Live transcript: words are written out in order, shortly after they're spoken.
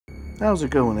How's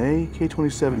it going, eh?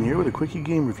 K27 here with a Quickie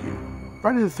game review.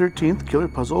 Friday the 13th Killer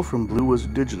Puzzle from Blue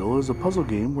Wizard Digital is a puzzle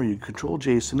game where you control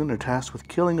Jason and are tasked with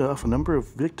killing off a number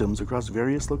of victims across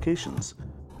various locations.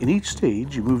 In each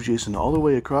stage, you move Jason all the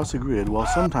way across a grid while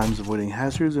sometimes avoiding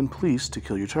hazards and police to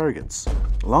kill your targets.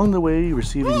 Along the way,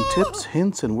 receiving tips,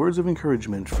 hints, and words of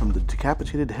encouragement from the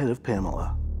decapitated head of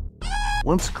Pamela.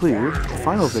 Once cleared, the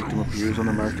final victim appears on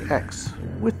the marked X,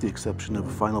 with the exception of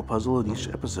a final puzzle in each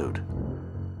episode.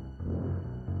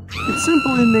 It's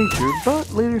simple in nature,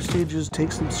 but later stages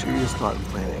take some serious thought and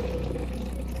planning.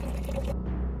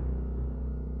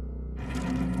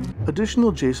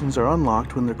 Additional Jasons are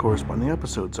unlocked when their corresponding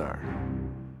episodes are.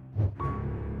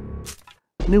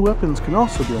 New weapons can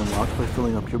also be unlocked by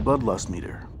filling up your bloodlust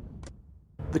meter.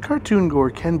 The cartoon gore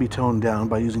can be toned down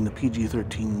by using the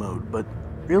PG-13 mode, but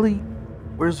really,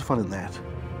 where's the fun in that?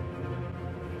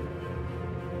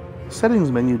 The settings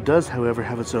menu does, however,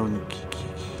 have its own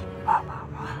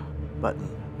button,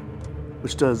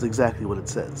 which does exactly what it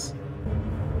says.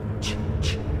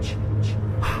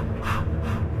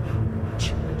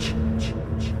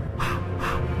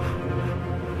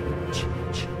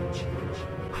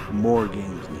 More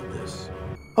games need this.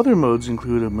 Other modes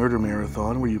include a murder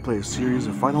marathon where you play a series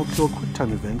of final kill quick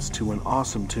time events to an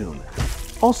awesome tune.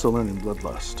 Also learning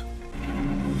bloodlust.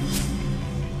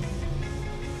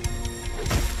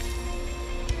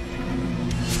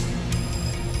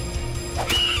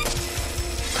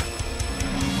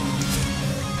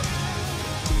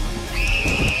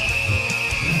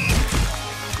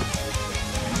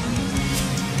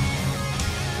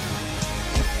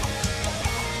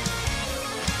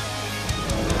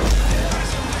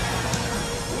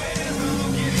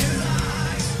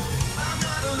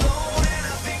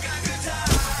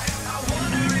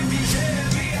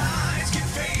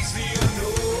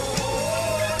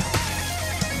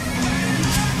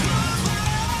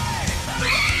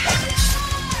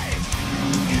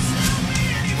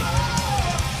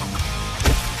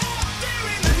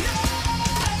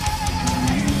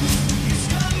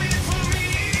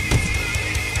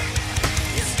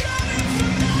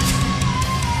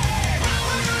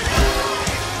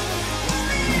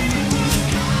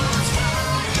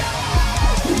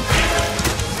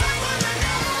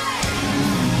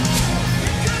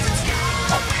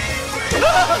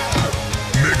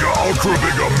 Ultra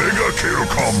mega kill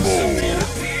combo!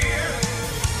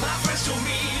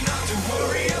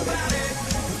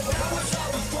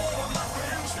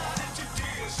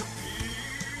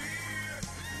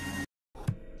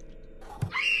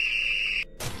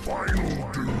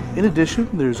 In addition,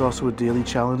 there's also a daily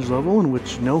challenge level in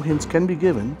which no hints can be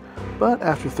given, but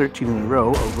after 13 in a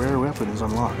row, a rare weapon is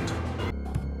unlocked.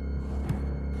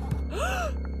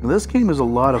 Now, this game is a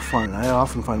lot of fun, and I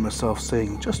often find myself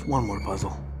saying just one more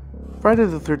puzzle. Friday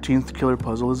the 13th Killer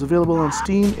Puzzle is available on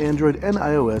Steam, Android, and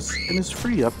iOS, and is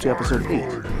free up to episode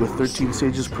 8. With 13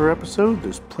 stages per episode,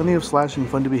 there's plenty of slashing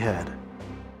fun to be had.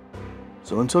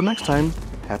 So until next time,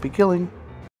 happy killing!